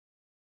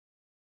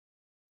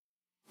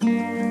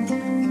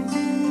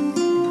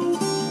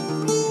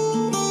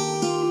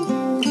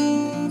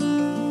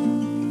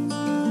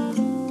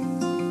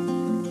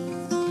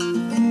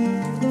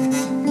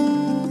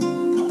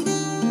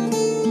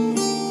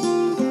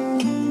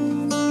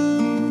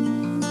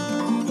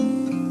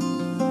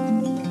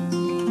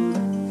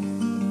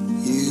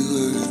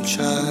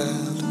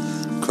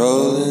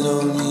crawling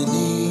on your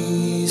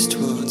knees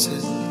towards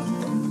it.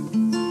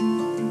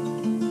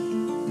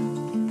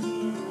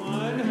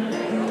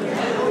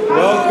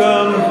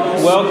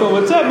 Welcome.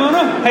 What's up,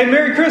 Mona? Hey,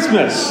 Merry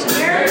Christmas.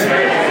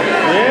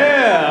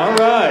 Yeah, all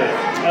right.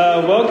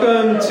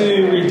 Welcome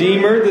to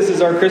Redeemer. This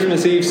is our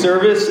Christmas Eve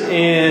service,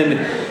 and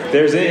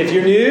if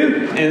you're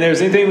new and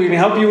there's anything we can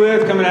help you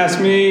with, come and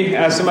ask me,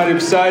 ask somebody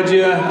beside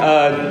you.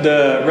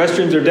 The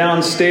restrooms are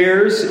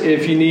downstairs.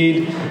 If you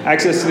need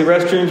access to the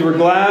restrooms, we're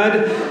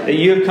glad that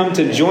you have come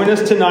to join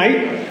us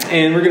tonight,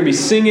 and we're going to be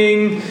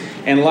singing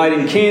and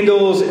lighting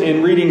candles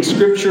and reading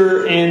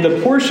Scripture. And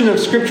the portion of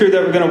Scripture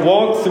that we're going to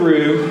walk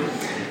through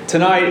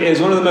tonight is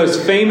one of the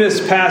most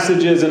famous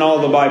passages in all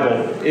of the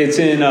Bible. It's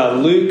in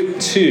Luke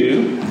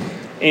 2,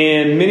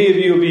 and many of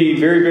you will be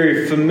very,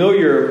 very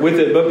familiar with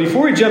it. But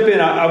before we jump in,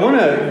 I want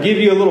to give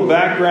you a little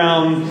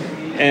background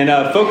and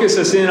focus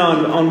us in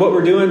on what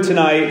we're doing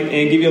tonight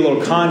and give you a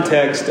little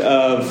context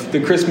of the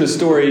Christmas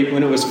story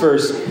when it was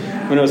first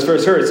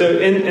heard. So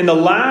in the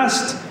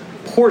last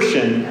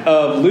portion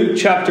of Luke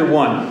chapter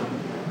 1,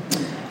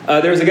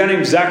 there was a guy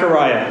named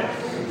Zechariah.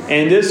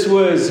 And this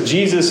was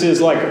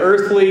Jesus'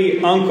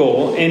 earthly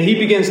uncle. And he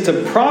begins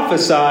to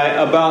prophesy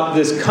about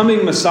this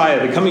coming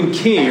Messiah, the coming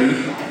King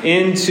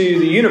into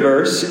the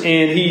universe.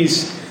 And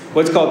he's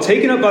what's called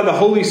taken up by the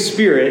Holy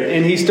Spirit.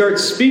 And he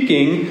starts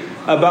speaking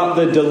about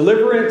the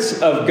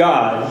deliverance of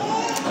God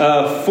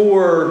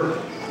for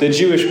the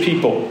Jewish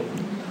people.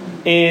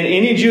 And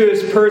any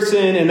Jewish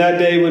person in that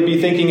day would be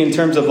thinking in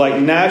terms of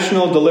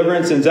national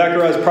deliverance. And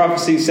Zechariah's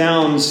prophecy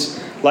sounds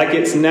like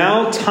it's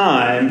now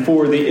time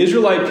for the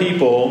Israelite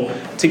people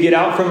to get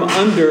out from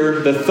under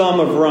the thumb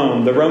of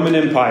Rome, the Roman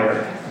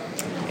Empire.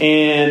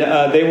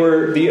 And they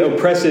were the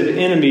oppressive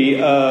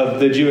enemy of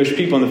the Jewish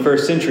people in the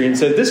first century. And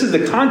so this is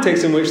the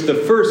context in which the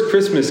first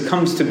Christmas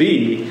comes to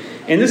be.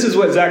 And this is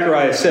what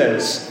Zechariah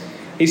says.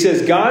 He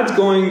says, God's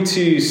going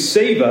to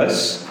save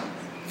us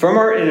from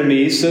our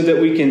enemies so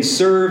that we can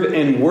serve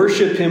and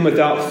worship Him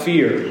without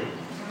fear.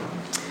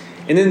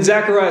 And then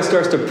Zechariah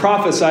starts to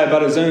prophesy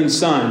about his own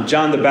son,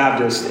 John the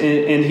Baptist.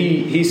 And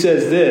he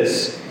says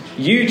this,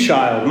 "You,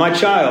 child, my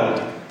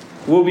child,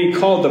 will be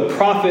called the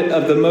prophet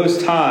of the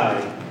Most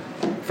High.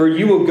 For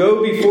you will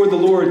go before the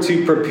Lord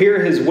to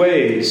prepare His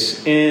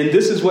ways." And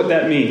this is what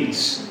that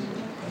means.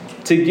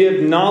 To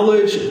give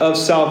knowledge of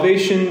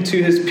salvation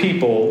to His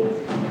people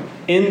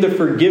in the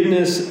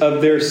forgiveness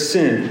of their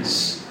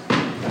sins.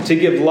 To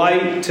give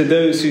light to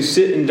those who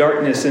sit in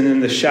darkness and in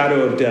the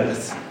shadow of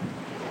death.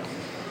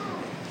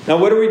 Now,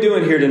 what are we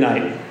doing here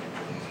tonight?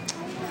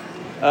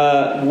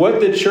 What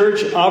the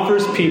church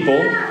offers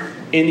people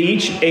in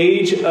each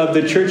age of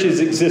the church's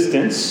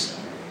existence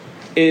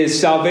is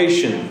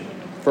salvation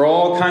for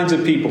all kinds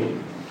of people.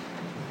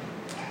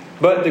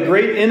 But the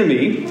great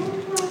enemy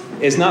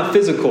is not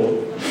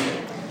physical,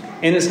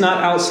 and it's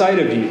not outside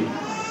of you.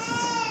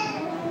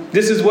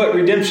 This is what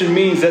redemption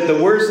means, that the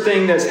worst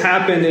thing that's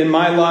happened in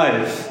my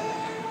life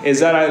is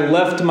that I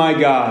left my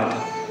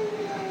God.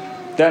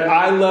 That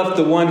I left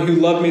the one who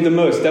loved me the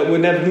most, that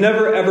would have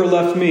never ever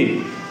left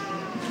me.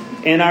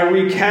 And I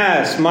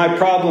recast my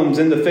problems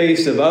in the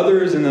face of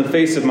others, in the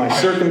face of my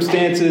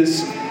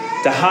circumstances,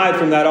 to hide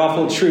from that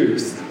awful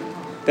truth,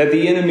 that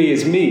the enemy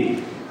is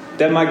me,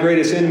 that my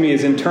greatest enemy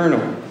is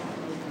internal.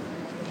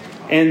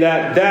 And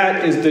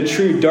that is the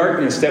true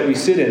darkness that we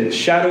sit in, the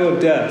shadow of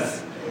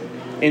death,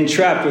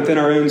 entrapped within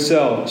our own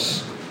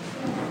selves.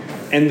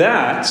 And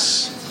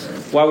that's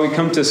why we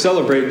come to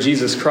celebrate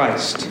Jesus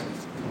Christ.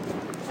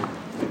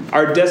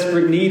 Our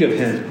desperate need of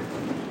Him.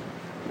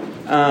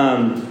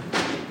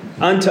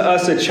 Unto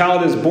us a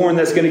child is born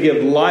that's going to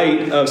give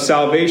light of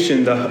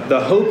salvation,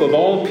 the hope of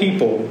all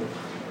people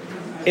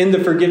in the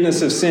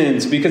forgiveness of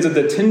sins because of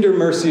the tender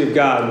mercy of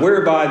God,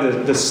 whereby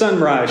the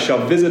sunrise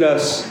shall visit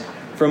us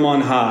from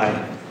on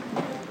high.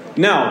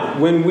 Now,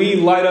 when we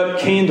light up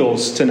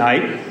candles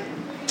tonight,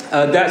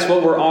 that's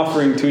what we're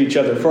offering to each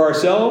other, for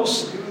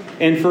ourselves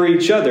and for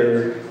each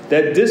other,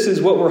 that this is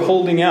what we're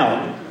holding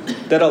out.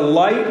 That a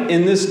light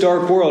in this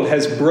dark world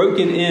has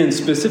broken in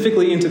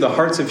specifically into the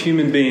hearts of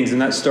human beings,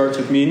 and that starts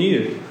with me and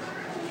you.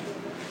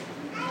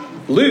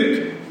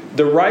 Luke,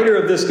 the writer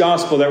of this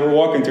gospel that we're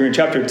walking through in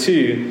chapter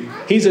 2,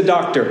 he's a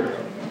doctor.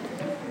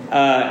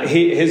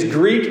 His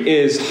Greek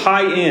is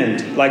high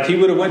end, like he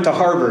would have went to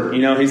Harvard.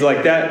 He's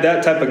like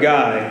that type of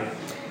guy.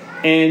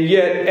 And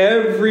yet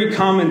every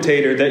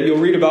commentator that you'll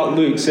read about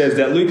Luke says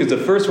that Luke is the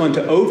first one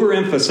to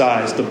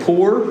overemphasize the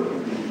poor,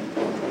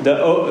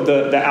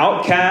 the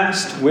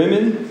outcast,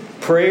 women,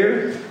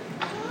 prayer.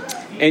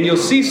 And you'll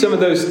see some of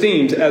those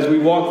themes as we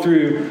walk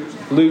through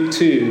Luke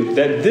 2,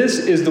 that this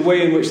is the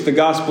way in which the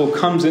gospel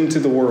comes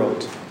into the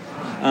world.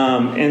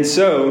 And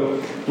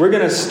so we're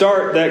going to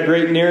start that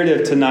great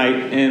narrative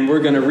tonight, and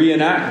we're going to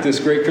reenact this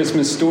great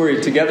Christmas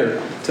story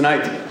together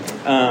tonight.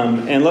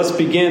 And let's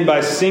begin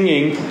by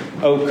singing,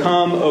 O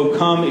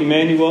Come,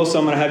 Emmanuel. So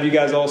I'm going to have you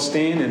guys all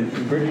stand, and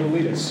Brittany will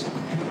lead us.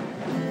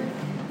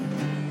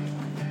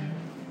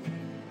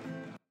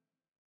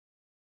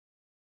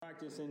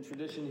 Practice and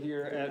tradition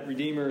here at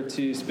Redeemer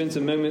to spend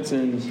some moments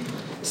in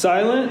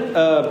silent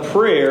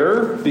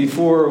prayer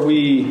before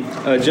we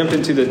jump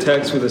into the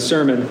text with a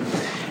sermon.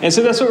 And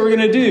so that's what we're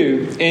going to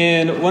do.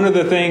 And one of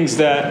the things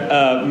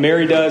that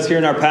Mary does here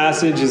in our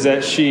passage is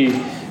that she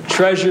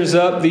treasures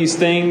up these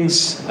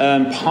things,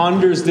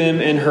 ponders them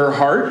in her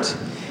heart.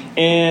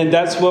 And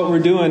that's what we're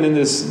doing in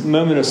this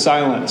moment of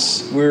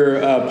silence.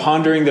 We're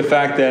pondering the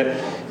fact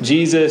that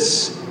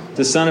Jesus,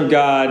 the Son of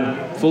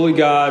God,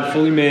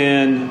 fully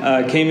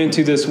man, came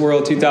into this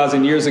world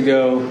 2,000 years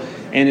ago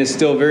and is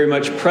still very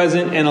much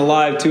present and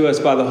alive to us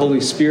by the Holy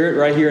Spirit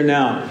right here and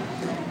now.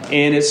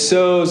 And it's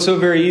so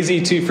very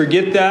easy to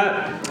forget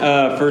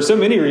that for so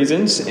many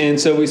reasons. And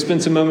so we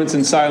spend some moments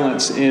in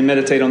silence and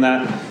meditate on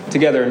that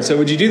together. And so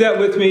would you do that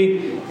with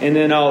me? And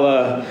then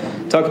I'll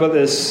talk about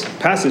this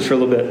passage for a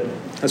little bit.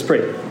 Let's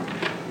pray.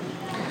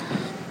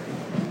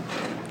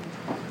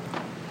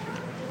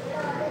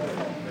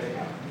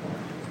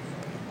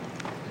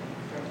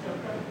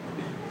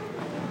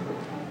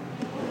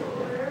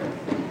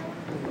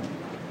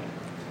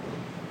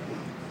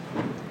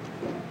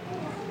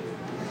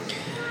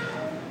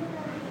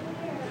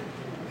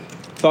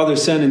 Father,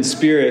 Son, and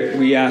Spirit,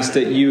 we ask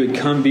that you would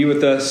come be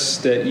with us,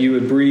 that you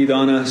would breathe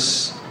on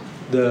us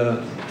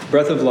the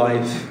breath of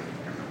life,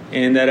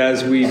 and that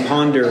as we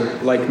ponder,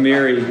 like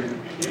Mary,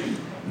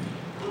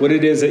 what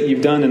it is that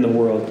you've done in the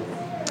world,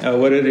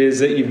 what it is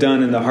that you've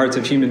done in the hearts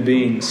of human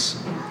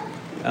beings,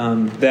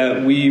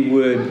 that we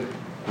would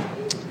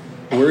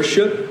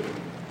worship,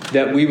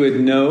 that we would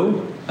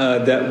know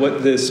that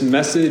what this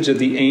message of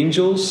the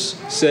angels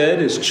said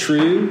is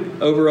true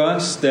over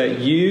us, that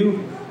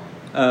you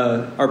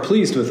are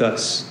pleased with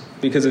us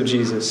because of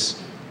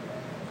Jesus.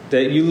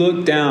 That you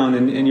look down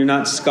and you're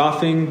not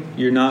scoffing,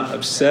 you're not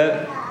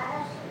upset,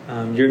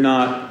 you're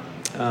not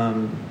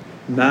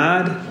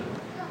mad,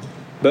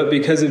 but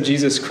because of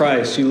Jesus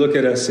Christ, you look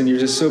at us and you're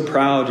just so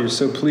proud, you're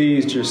so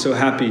pleased, you're so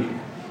happy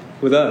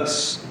with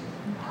us.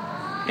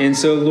 And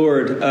so,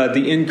 Lord,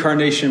 the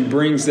incarnation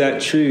brings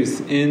that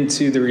truth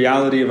into the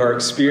reality of our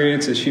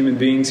experience as human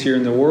beings here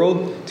in the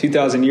world,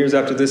 2,000 years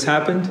after this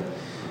happened.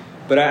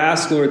 But I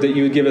ask, Lord, that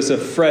you would give us a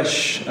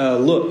fresh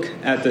look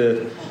at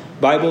the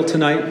Bible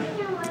tonight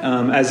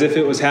as if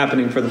it was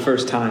happening for the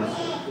first time.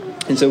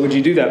 And so would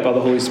you do that by the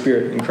Holy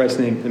Spirit? In Christ's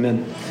name,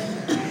 amen.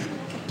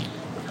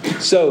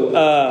 So,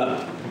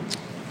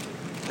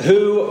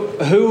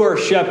 who are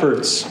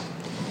shepherds?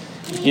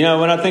 You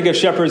know, when I think of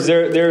shepherds,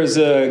 there's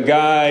a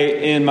guy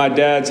in my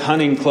dad's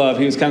hunting club.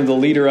 He was kind of the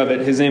leader of it.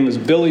 His name was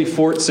Billy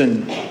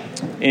Fortson.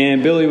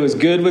 And Billy was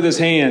good with his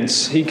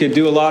hands. He could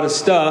do a lot of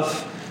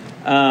stuff.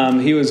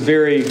 He was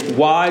very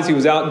wise. He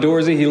was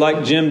outdoorsy. He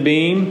liked Jim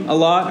Beam a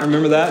lot. I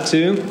remember that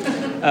too.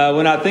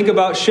 When I think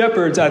about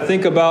shepherds, I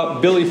think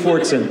about Billy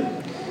Fortson.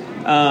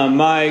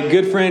 My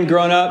good friend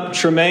growing up,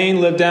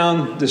 Tremaine, lived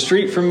down the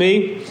street from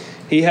me.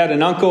 He had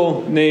an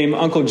uncle named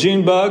Uncle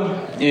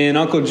Junebug, and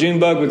Uncle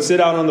Junebug would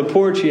sit out on the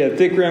porch. He had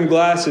thick rimmed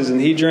glasses,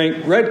 and he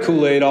drank red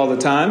Kool-Aid all the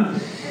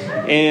time.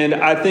 And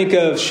I think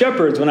of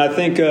shepherds when I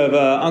think of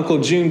Uncle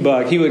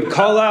Junebug. He would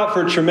call out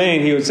for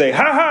Tremaine. He would say,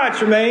 "Ha ha,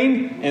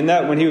 Tremaine!" And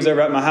that when he was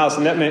ever at my house,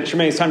 and that meant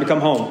Tremaine, it's time to come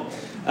home.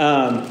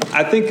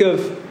 I think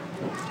of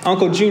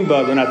Uncle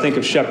Junebug when I think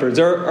of shepherds.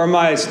 Or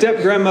my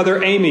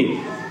step-grandmother,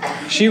 Amy.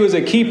 She was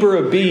a keeper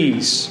of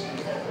bees,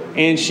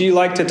 and she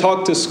liked to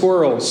talk to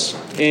squirrels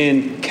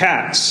and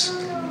cats.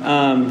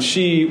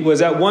 She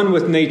was at one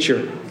with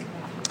nature.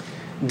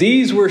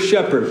 These were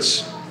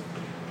shepherds.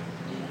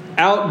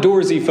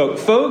 Outdoorsy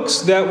folks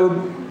that were,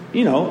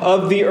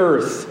 of the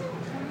earth.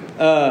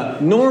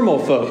 Normal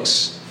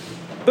folks,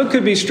 but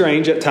could be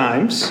strange at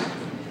times.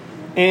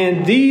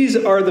 And these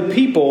are the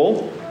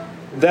people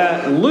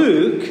that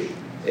Luke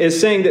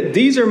is saying that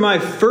these are my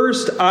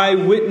first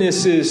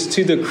eyewitnesses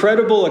to the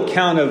credible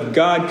account of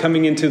God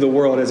coming into the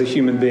world as a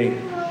human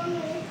being.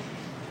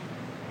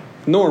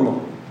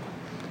 Normal.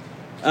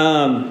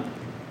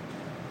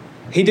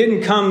 He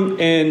didn't come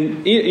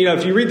and,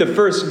 if you read the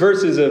first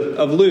verses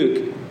of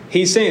Luke,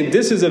 he's saying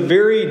this is a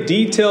very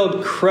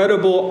detailed,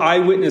 credible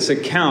eyewitness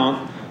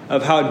account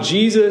of how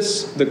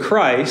Jesus, the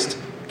Christ,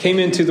 came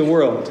into the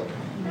world.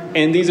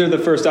 And these are the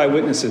first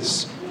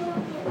eyewitnesses.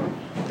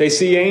 They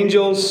see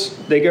angels.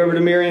 They go over to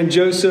Mary and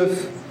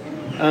Joseph.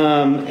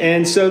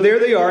 And so there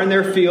they are in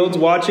their fields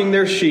watching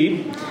their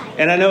sheep.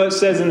 And I know it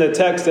says in the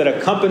text that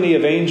a company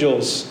of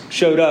angels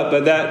showed up.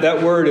 But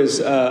that word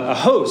is a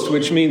host,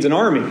 which means an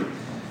army.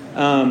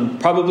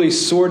 Probably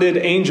sworded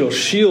angels,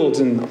 shields,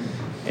 and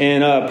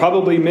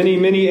probably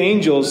many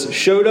angels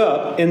showed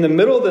up in the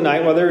middle of the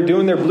night while they were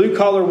doing their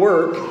blue-collar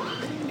work,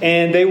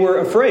 and they were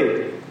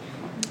afraid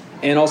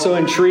and also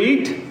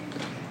intrigued.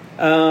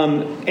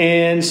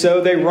 And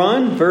so they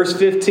run, verse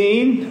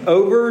 15,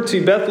 over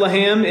to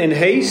Bethlehem in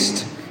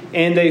haste,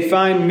 and they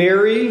find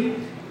Mary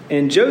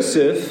and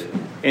Joseph,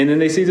 and then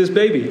they see this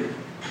baby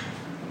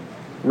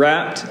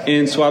wrapped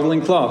in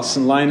swaddling cloths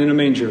and lying in a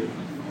manger.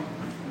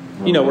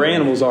 You know where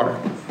animals are,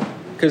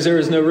 because there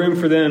is no room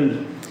for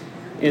them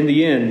in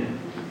the inn.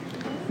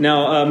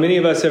 Now, many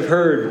of us have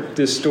heard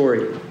this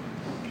story.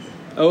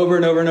 over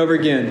and over and over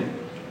again.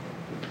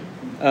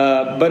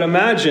 But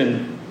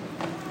imagine,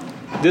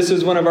 this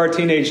is one of our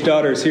teenage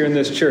daughters here in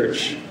this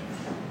church,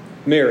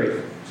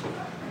 Mary.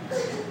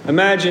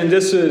 Imagine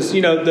this is,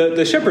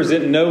 the shepherds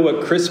didn't know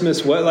what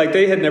Christmas was. Like,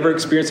 they had never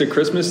experienced a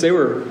Christmas. They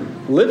were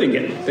living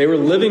it. They were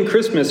living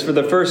Christmas for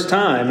the first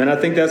time. And I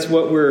think that's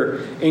what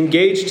we're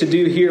engaged to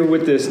do here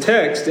with this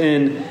text.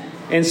 And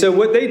so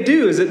what they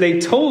do is that they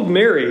told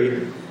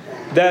Mary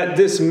that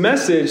this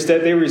message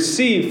that they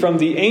received from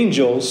the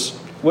angels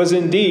was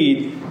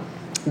indeed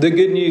the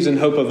good news and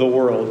hope of the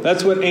world.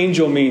 That's what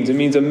angel means. It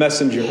means a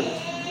messenger.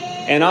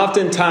 And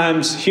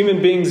oftentimes,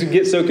 human beings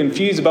get so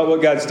confused about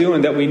what God's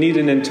doing that we need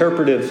an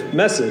interpretive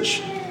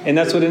message. And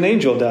that's what an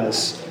angel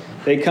does.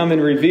 They come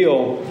and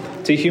reveal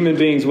to human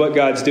beings what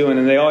God's doing.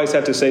 And they always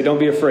have to say, don't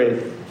be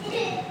afraid.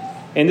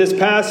 And this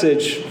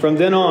passage, from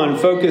then on,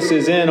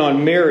 focuses in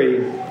on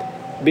Mary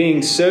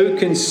being so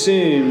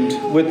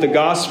consumed with the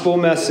gospel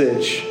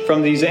message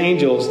from these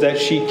angels that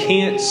she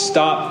can't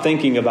stop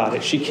thinking about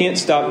it. She can't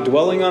stop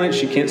dwelling on it.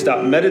 She can't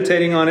stop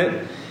meditating on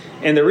it.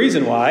 And the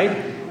reason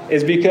why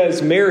is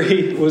because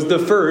Mary was the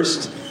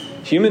first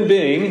human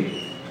being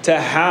to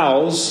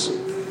house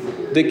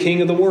the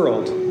King of the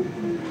world.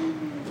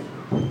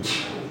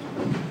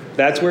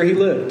 That's where he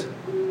lived,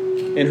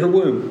 in her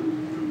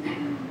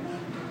womb.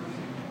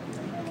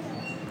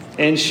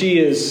 And she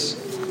is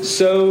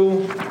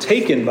so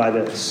taken by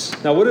this.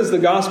 Now, what is the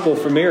gospel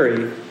for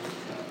Mary?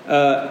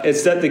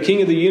 It's that the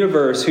King of the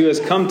universe, who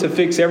has come to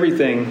fix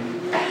everything,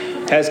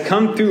 has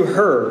come through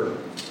her.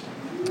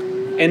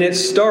 And it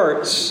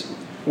starts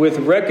with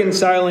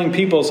reconciling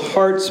people's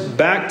hearts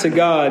back to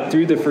God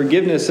through the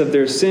forgiveness of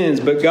their sins.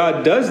 But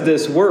God does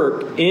this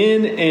work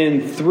in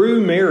and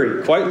through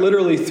Mary, quite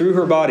literally through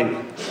her body.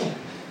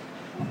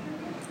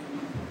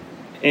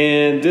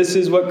 And this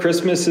is what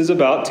Christmas is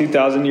about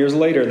 2,000 years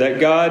later, that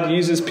God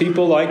uses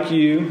people like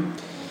you,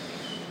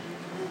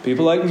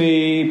 people like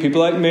me,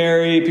 people like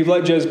Mary, people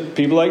like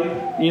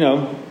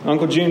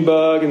Uncle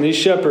Junebug and these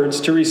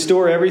shepherds to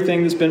restore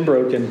everything that's been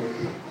broken.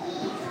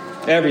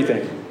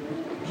 Everything.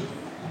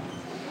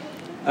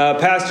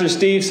 Pastor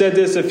Steve said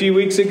this a few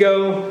weeks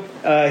ago.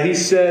 He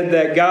said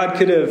that God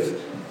could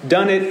have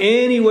done it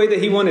any way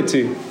that he wanted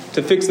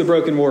to fix the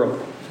broken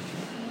world.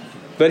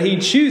 But he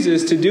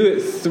chooses to do it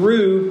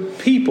through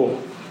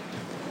people,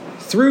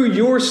 through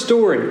your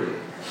story,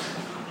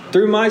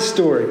 through my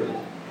story.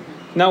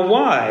 Now,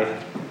 why?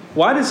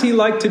 Why does he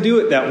like to do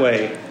it that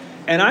way?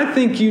 And I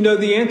think you know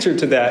the answer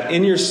to that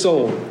in your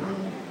soul,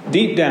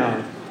 deep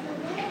down.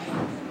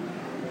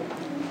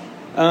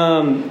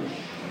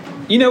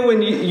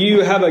 When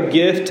you have a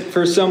gift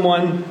for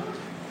someone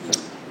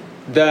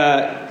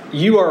that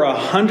you are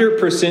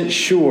 100%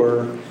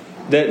 sure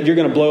that you're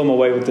going to blow them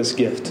away with this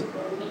gift.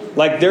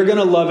 Like, they're going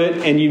to love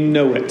it and you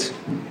know it.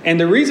 And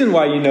the reason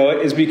why you know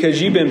it is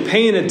because you've been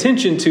paying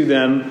attention to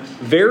them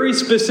very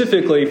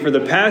specifically for the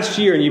past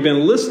year, and you've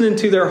been listening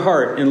to their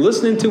heart and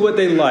listening to what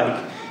they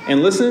like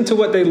and listening to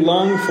what they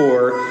long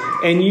for,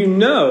 and you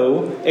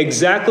know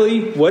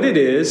exactly what it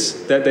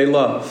is that they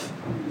love.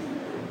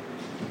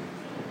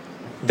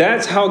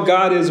 That's how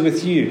God is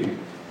with you.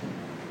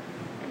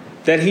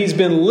 That he's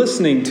been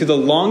listening to the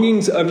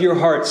longings of your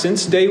heart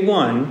since day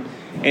one,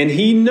 and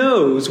he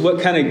knows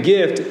what kind of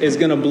gift is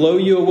going to blow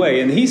you away.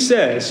 And he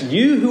says,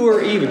 you who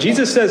are evil,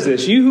 Jesus says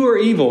this, you who are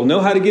evil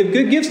know how to give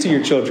good gifts to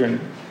your children.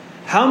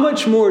 How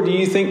much more do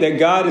you think that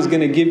God is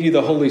going to give you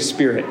the Holy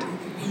Spirit?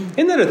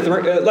 Isn't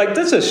that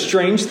that's a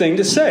strange thing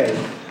to say?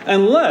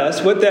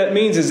 Unless what that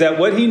means is that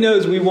what he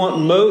knows we want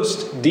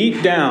most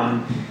deep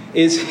down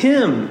is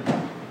him.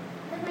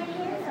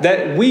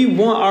 That we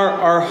want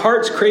our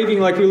heart's craving,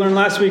 like we learned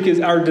last week,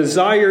 is our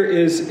desire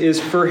is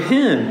for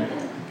him.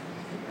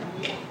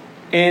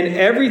 And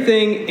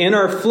everything in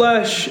our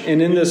flesh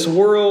and in this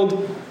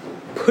world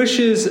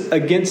pushes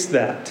against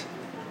that.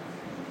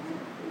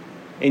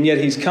 And yet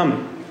he's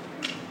coming.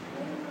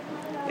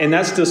 And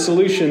that's the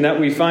solution that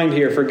we find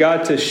here, for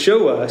God to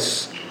show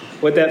us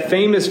what that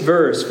famous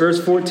verse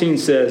 14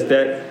 says,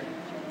 that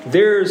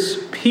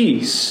there's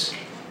peace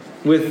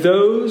with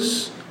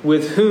those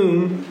with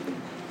whom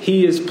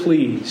he is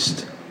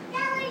pleased.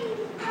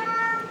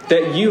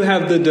 That you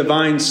have the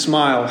divine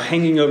smile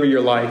hanging over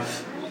your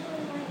life.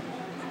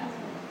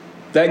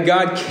 That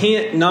God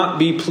can't not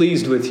be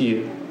pleased with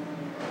you.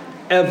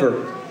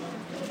 Ever.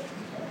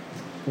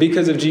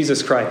 Because of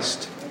Jesus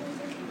Christ.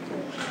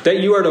 That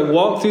you are to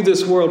walk through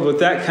this world with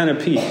that kind of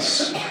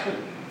peace.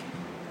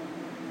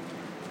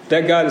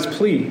 That God is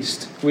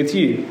pleased with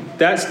you.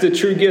 That's the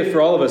true gift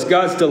for all of us.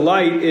 God's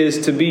delight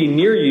is to be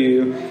near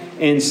you,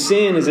 and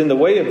sin is in the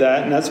way of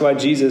that, and that's why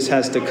Jesus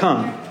has to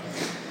come.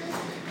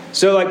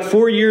 So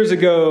 4 years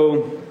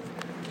ago,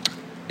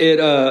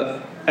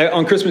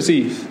 on Christmas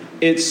Eve,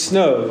 it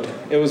snowed.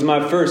 It was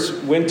my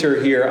first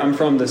winter here. I'm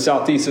from the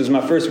southeast. It was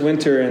my first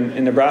winter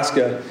in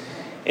Nebraska.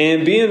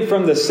 And being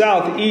from the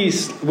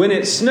southeast, when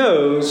it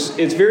snows,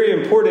 it's very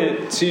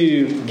important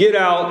to get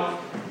out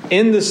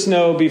in the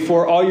snow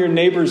before all your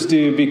neighbors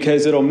do,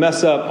 because it'll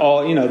mess up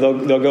all,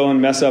 they'll go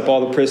and mess up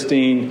all the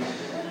pristine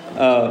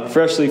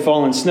freshly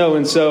fallen snow.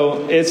 And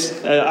so it's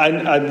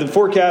the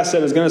forecast said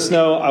it was going to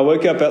snow. I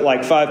woke up at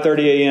like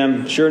 5:30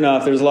 a.m. Sure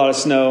enough, there's a lot of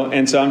snow.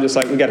 And so I'm just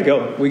like, we got to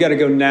go. We got to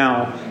go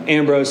now.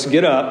 Ambrose,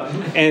 get up.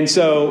 And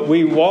so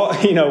we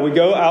walk, we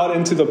go out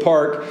into the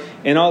park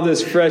and all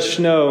this fresh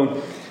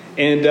snow.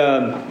 And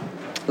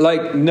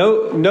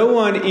no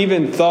one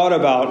even thought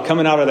about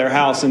coming out of their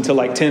house until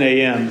like 10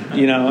 a.m.,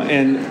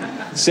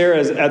 and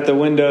Sarah's at the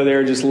window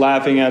there just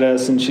laughing at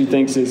us, and she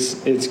thinks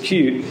it's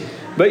cute.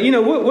 But,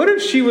 what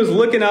if she was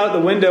looking out the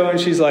window and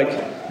she's like,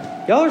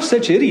 y'all are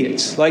such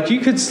idiots. Like, you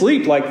could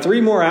sleep like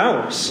 3 more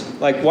hours.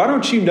 Like, why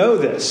don't you know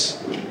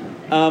this?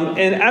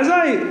 And as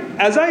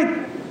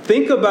I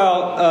think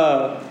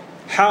about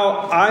how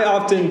I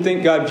often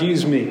think God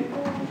views me,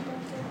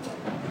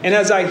 and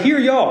as I hear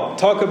y'all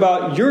talk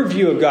about your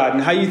view of God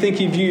and how you think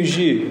he views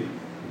you,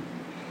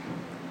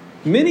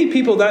 many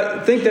people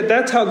that think that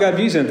that's how God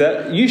views him,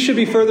 that you should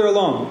be further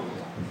along.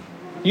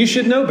 You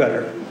should know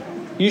better.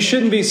 You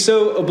shouldn't be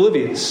so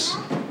oblivious.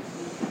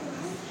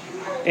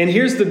 And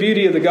here's the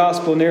beauty of the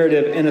gospel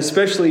narrative, and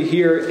especially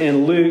here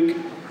in Luke,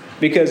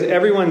 because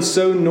everyone's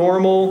so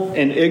normal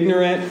and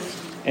ignorant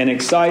and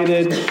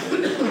excited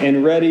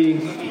and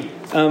ready.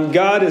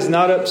 God is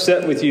not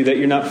upset with you that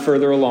you're not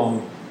further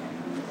along.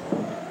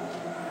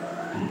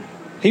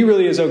 He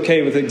really is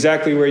okay with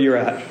exactly where you're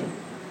at.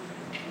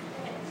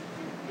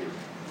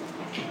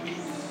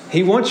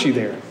 He wants you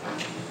there.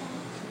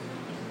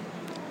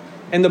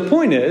 And the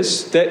point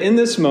is that in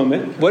this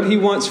moment, what he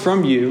wants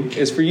from you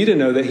is for you to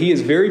know that he is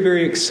very,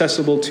 very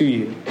accessible to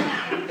you.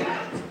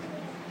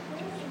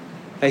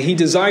 That he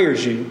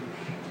desires you.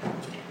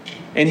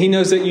 And he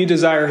knows that you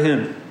desire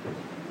him.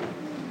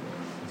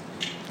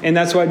 And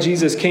that's why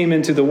Jesus came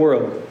into the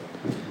world.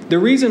 The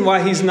reason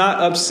why he's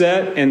not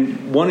upset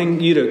and wanting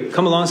you to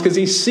come along is because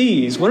he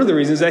sees, one of the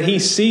reasons that he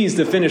sees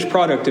the finished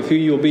product of who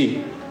you'll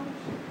be.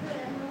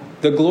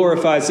 The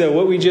glorified self,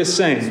 what we just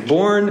sang,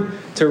 born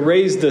to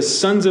raise the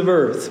sons of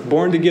earth,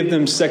 born to give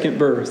them second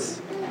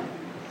birth.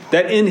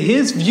 That in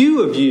his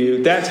view of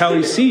you, that's how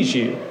he sees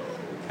you,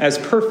 as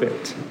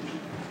perfect.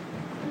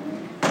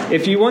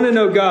 If you want to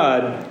know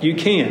God, you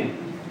can.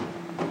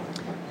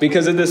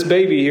 Because of this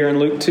baby here in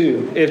Luke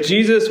 2. If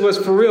Jesus was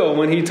for real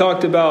when he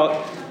talked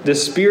about the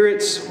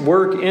Spirit's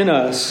work in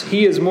us,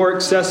 he is more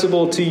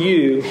accessible to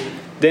you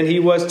than he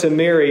was to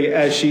Mary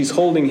as she's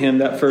holding him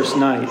that first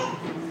night.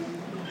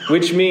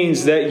 Which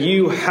means that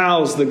you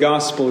house the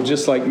gospel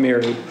just like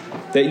Mary.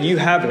 That you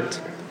have it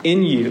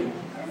in you.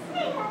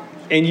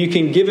 And you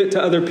can give it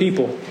to other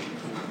people.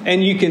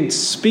 And you can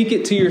speak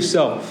it to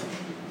yourself.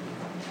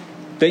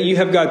 That you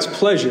have God's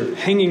pleasure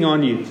hanging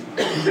on you.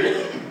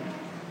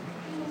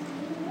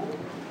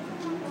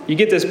 You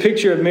get this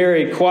picture of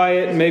Mary,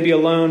 quiet, maybe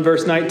alone.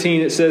 Verse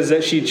 19, it says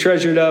that she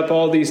treasured up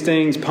all these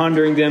things,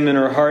 pondering them in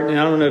her heart. And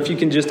I don't know if you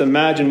can just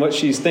imagine what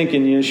she's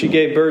thinking. She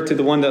gave birth to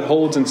the one that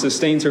holds and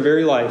sustains her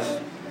very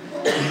life.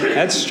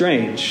 That's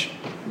strange.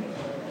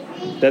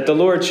 That the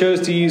Lord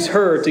chose to use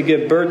her to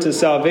give birth to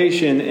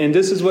salvation. And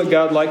this is what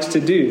God likes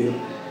to do.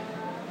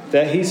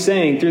 That he's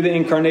saying through the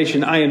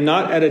incarnation, I am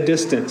not at a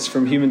distance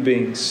from human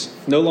beings.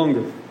 No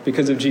longer,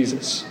 because of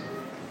Jesus.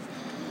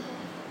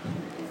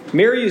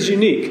 Mary is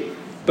unique.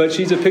 But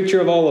she's a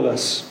picture of all of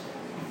us.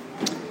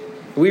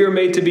 We are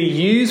made to be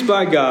used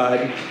by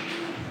God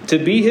to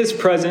be his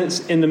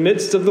presence in the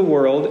midst of the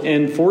world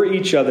and for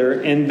each other.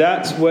 And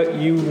that's what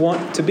you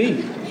want to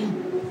be.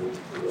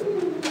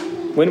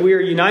 When we are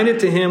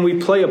united to him,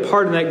 we play a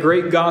part in that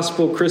great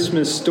gospel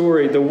Christmas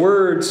story. The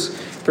words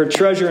for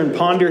treasure and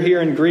ponder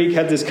here in Greek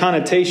have this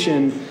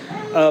connotation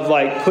of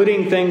like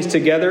putting things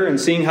together and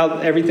seeing how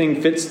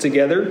everything fits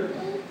together.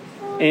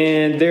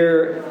 And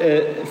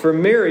there, for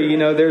Mary,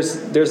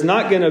 there's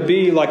not going to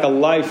be like a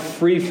life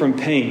free from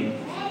pain.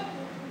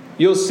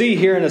 You'll see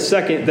here in a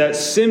second that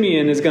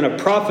Simeon is going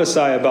to prophesy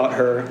about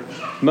her.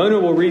 Mona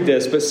will read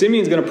this, but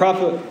Simeon's going to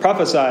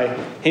prophesy.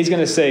 He's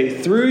going to say,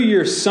 through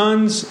your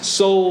son's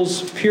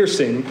soul's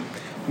piercing,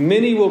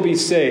 many will be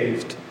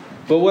saved.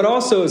 But what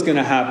also is going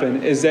to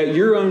happen is that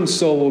your own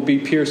soul will be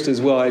pierced as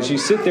well as you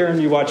sit there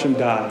and you watch him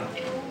die.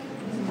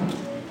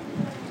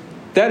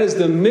 That is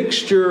the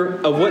mixture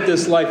of what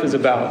this life is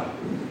about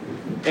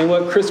and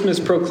what Christmas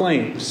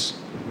proclaims.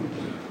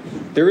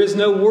 There is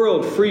no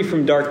world free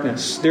from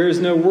darkness. There is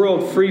no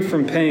world free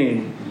from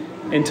pain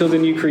until the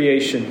new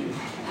creation,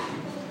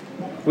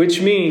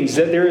 which means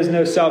that there is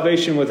no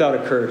salvation without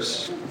a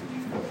curse.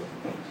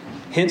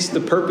 Hence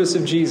the purpose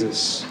of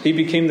Jesus. He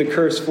became the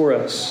curse for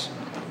us.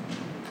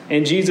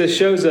 And Jesus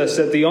shows us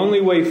that the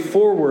only way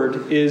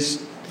forward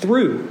is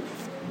through,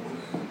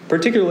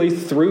 particularly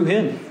through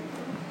him.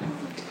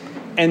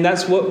 And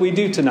that's what we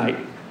do tonight.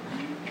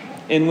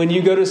 And when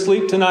you go to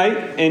sleep tonight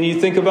and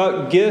you think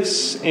about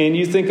gifts and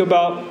you think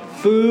about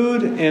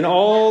food and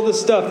all the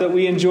stuff that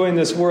we enjoy in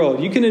this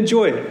world, you can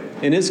enjoy it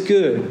and it's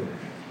good.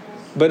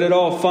 But it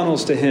all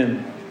funnels to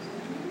him.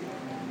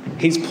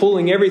 He's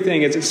pulling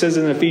everything, as it says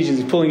in Ephesians,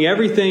 he's pulling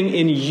everything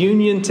in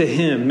union to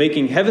him,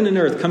 making heaven and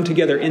earth come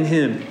together in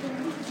him.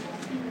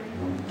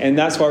 And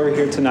that's why we're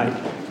here tonight.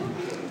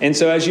 And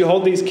so as you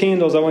hold these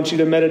candles, I want you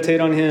to meditate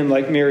on him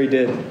like Mary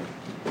did.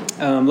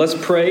 Let's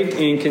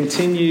pray and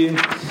continue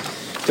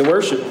to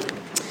worship.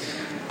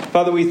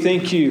 Father, we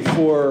thank you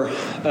for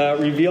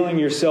revealing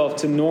yourself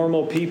to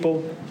normal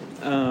people,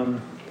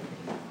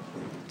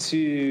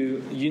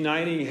 to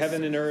uniting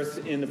heaven and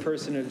earth in the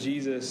person of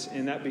Jesus,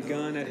 and that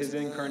begun at his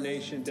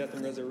incarnation, death,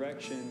 and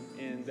resurrection,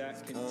 and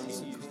that continues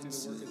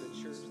through the work of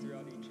the church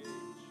throughout each age.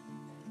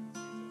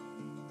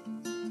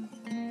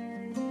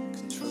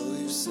 Control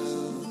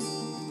yourself.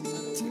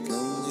 Take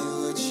only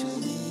what you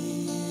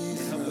need.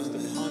 And help us to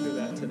ponder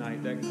that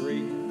tonight, that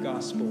great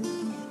gospel.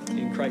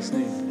 In Christ's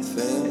name,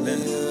 Family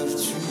amen. of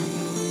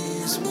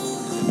trees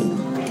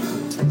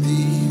wanted to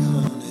be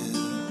haunted.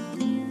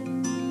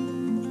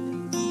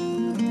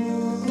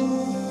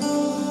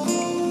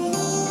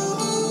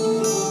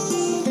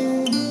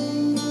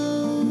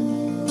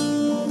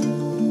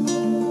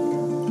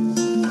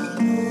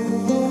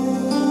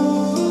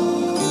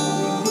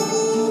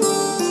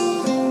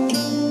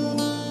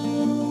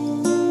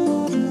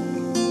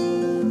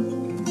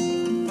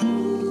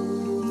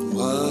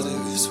 Water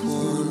is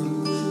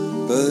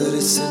warm, but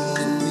it's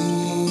sending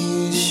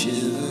me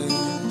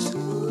shivers.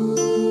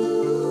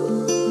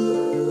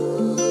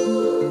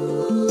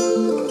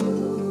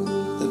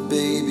 The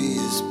baby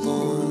is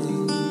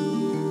born,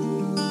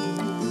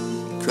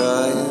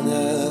 crying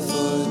out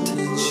for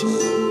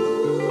attention.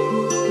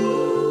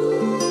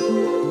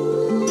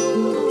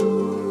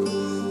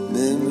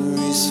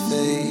 Memories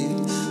fade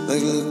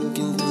like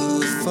looking through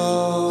a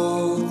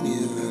fog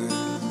mirror.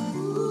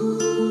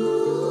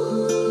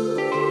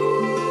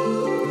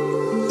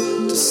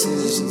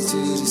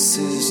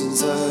 Decisions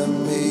I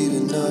made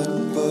and not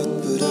bought,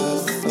 but I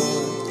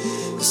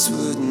thought this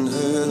wouldn't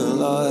hurt a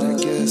lot. I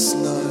guess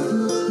not.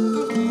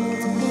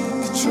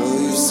 Control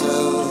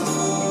yourself.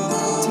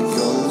 Take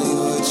only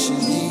what you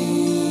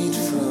need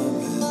from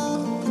it.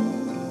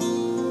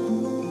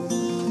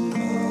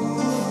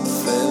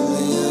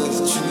 Family of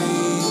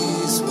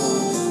trees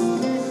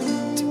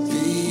wanted to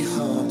be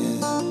haunted.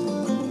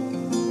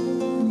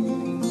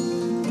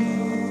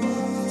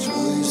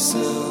 Control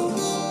yourself.